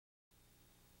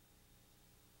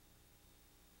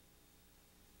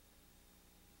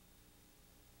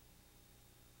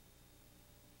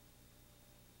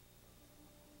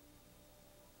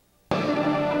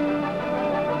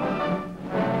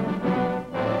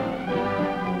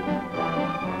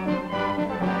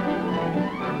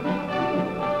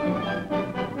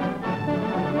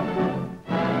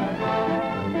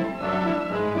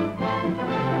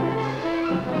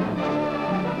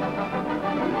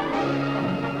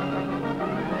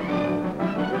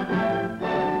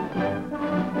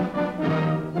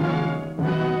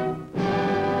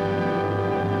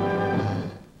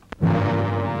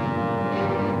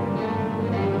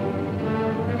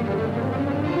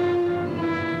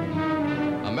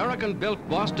American-built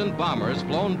Boston bombers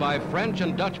flown by French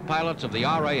and Dutch pilots of the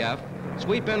R.A.F.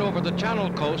 sweep in over the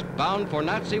Channel coast bound for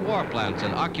Nazi war plants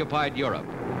in occupied Europe.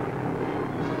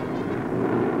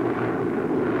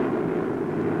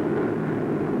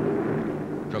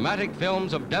 Dramatic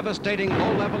films of devastating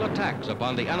low-level attacks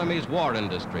upon the enemy's war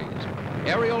industries.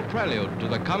 Aerial prelude to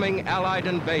the coming Allied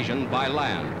invasion by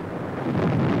land.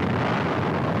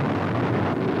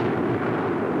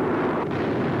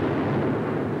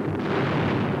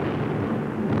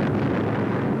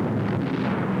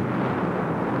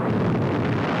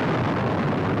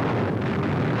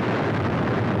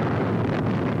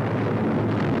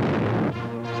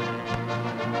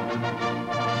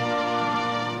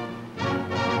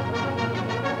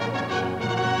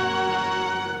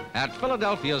 At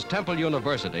Philadelphia's Temple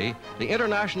University, the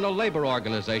International Labor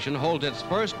Organization holds its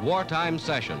first wartime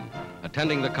session.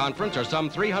 Attending the conference are some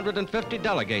 350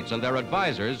 delegates and their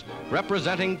advisors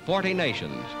representing 40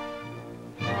 nations.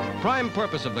 Prime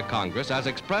purpose of the Congress, as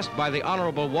expressed by the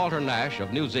Honorable Walter Nash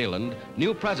of New Zealand,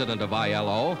 new president of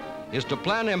ILO, is to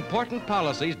plan important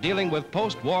policies dealing with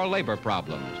post-war labor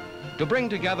problems, to bring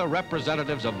together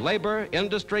representatives of labor,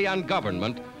 industry, and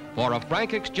government for a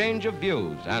frank exchange of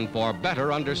views and for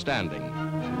better understanding.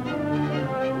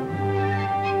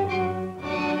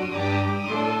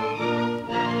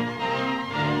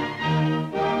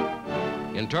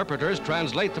 Interpreters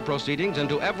translate the proceedings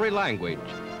into every language.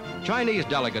 Chinese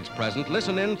delegates present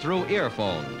listen in through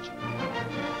earphones.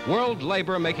 World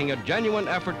labor making a genuine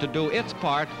effort to do its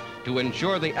part to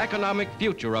ensure the economic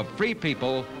future of free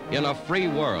people in a free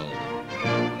world.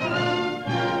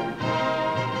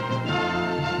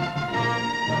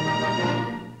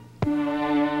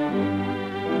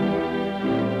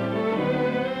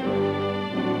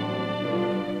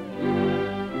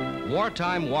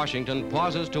 Wartime Washington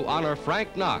pauses to honor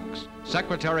Frank Knox,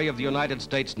 Secretary of the United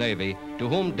States Navy, to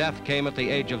whom death came at the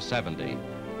age of 70.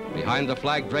 Behind the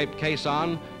flag-draped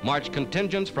caisson march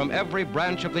contingents from every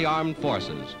branch of the armed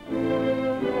forces.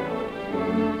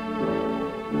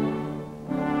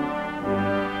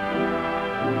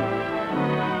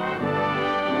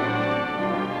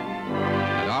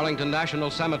 At Arlington National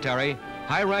Cemetery,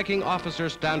 high-ranking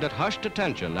officers stand at hushed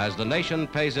attention as the nation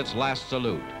pays its last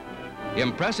salute.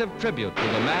 Impressive tribute to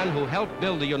the man who helped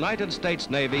build the United States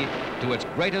Navy to its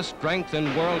greatest strength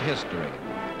in world history.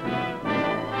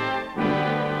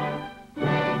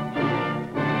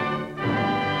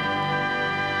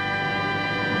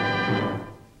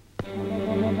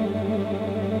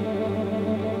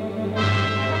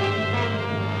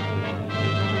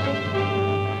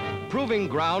 Proving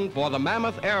ground for the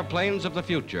mammoth airplanes of the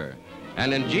future.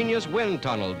 An ingenious wind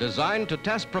tunnel designed to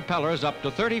test propellers up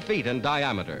to 30 feet in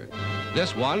diameter.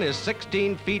 This one is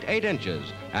 16 feet 8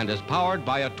 inches and is powered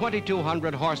by a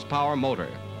 2,200 horsepower motor.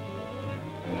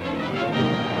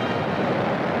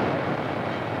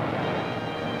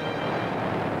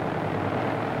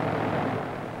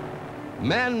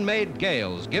 Man-made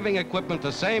gales giving equipment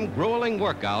the same grueling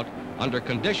workout under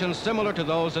conditions similar to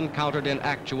those encountered in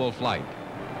actual flight.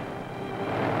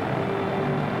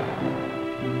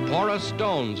 Porous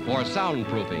stones for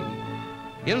soundproofing.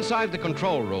 Inside the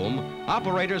control room,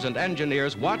 operators and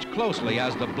engineers watch closely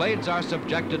as the blades are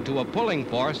subjected to a pulling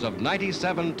force of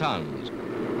 97 tons.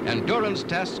 Endurance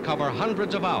tests cover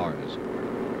hundreds of hours.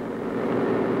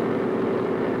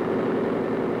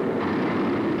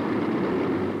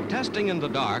 Testing in the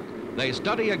dark, they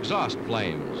study exhaust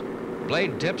flames,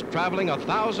 blade tips traveling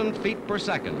 1,000 feet per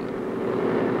second.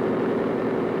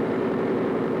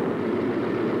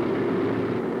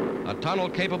 A tunnel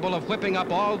capable of whipping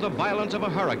up all the violence of a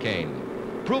hurricane,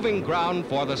 proving ground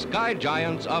for the sky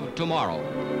giants of tomorrow.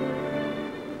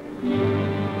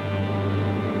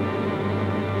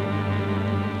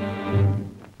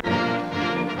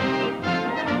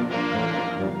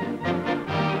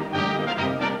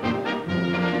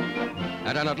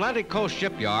 At an Atlantic Coast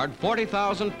shipyard,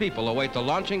 40,000 people await the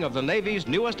launching of the Navy's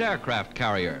newest aircraft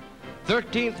carrier,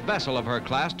 13th vessel of her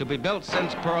class to be built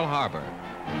since Pearl Harbor.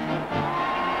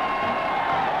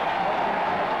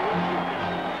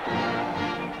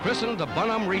 Christened the Bon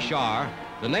Homme Richard,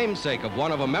 the namesake of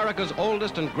one of America's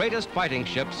oldest and greatest fighting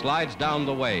ships slides down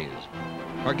the ways.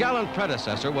 Her gallant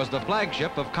predecessor was the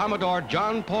flagship of Commodore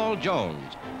John Paul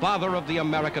Jones, father of the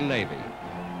American Navy.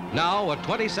 Now a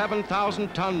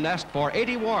 27,000-ton nest for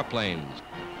 80 warplanes,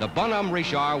 the Bon Homme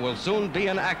Richard will soon be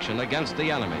in action against the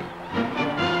enemy.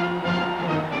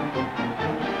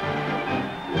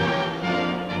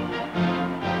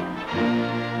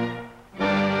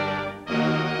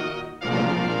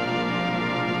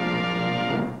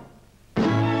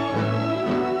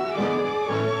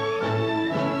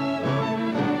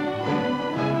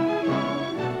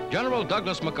 Admiral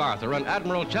Douglas MacArthur and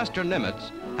Admiral Chester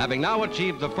Nimitz, having now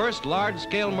achieved the first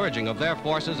large-scale merging of their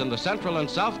forces in the Central and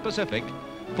South Pacific,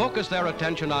 focus their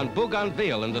attention on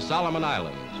Bougainville in the Solomon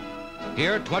Islands.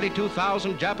 Here,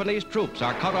 22,000 Japanese troops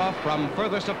are cut off from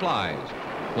further supplies.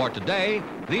 For today,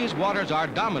 these waters are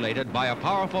dominated by a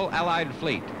powerful Allied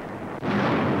fleet.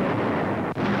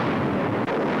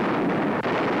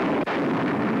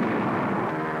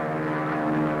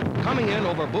 Coming in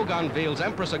over Bougainville's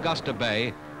Empress Augusta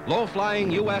Bay,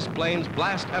 low-flying U.S. planes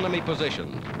blast enemy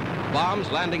positions. Bombs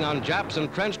landing on Japs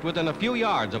entrenched within a few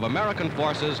yards of American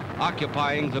forces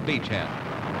occupying the beachhead.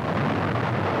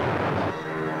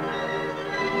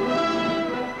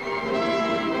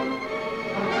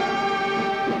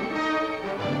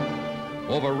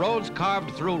 Over roads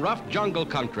carved through rough jungle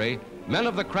country, men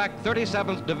of the crack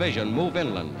 37th Division move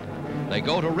inland. They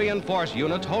go to reinforce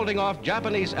units holding off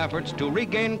Japanese efforts to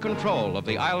regain control of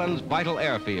the island's vital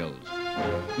airfields.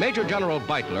 Major General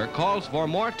Beitler calls for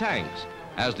more tanks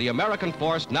as the American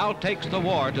force now takes the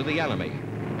war to the enemy.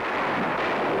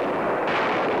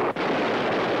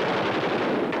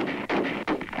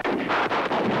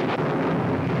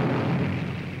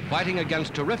 Fighting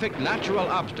against terrific natural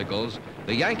obstacles,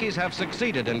 the Yankees have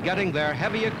succeeded in getting their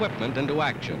heavy equipment into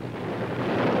action.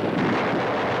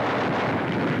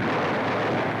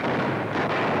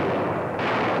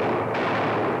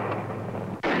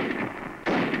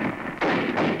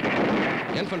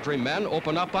 Infantrymen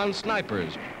open up on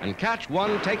snipers and catch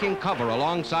one taking cover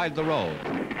alongside the road.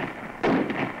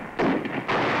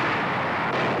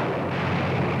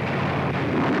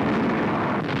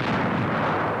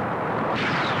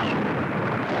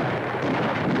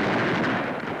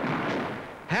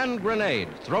 Hand grenade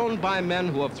thrown by men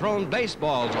who have thrown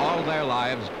baseballs all their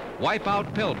lives wipe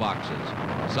out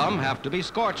pillboxes. Some have to be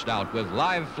scorched out with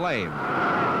live flame.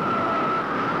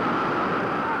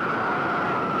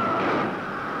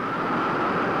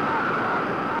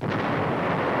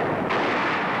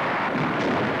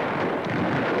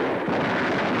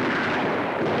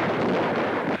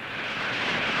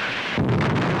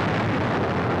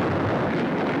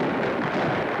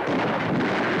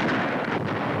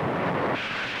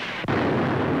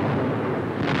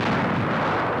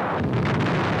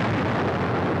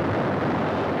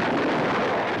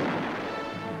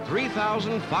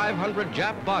 .500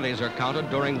 Jap bodies are counted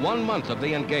during 1 month of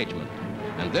the engagement.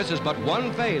 And this is but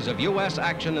one phase of U.S.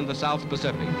 action in the South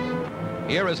Pacific.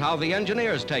 Here is how the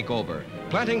engineers take over,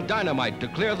 planting dynamite to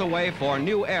clear the way for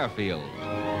new airfields.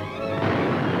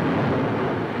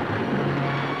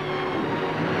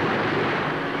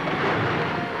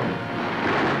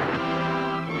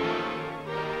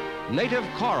 Native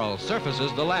coral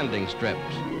surfaces the landing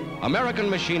strips. American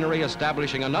machinery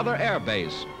establishing another air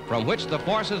base from which the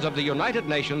forces of the United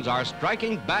Nations are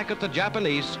striking back at the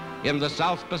Japanese in the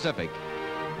South Pacific.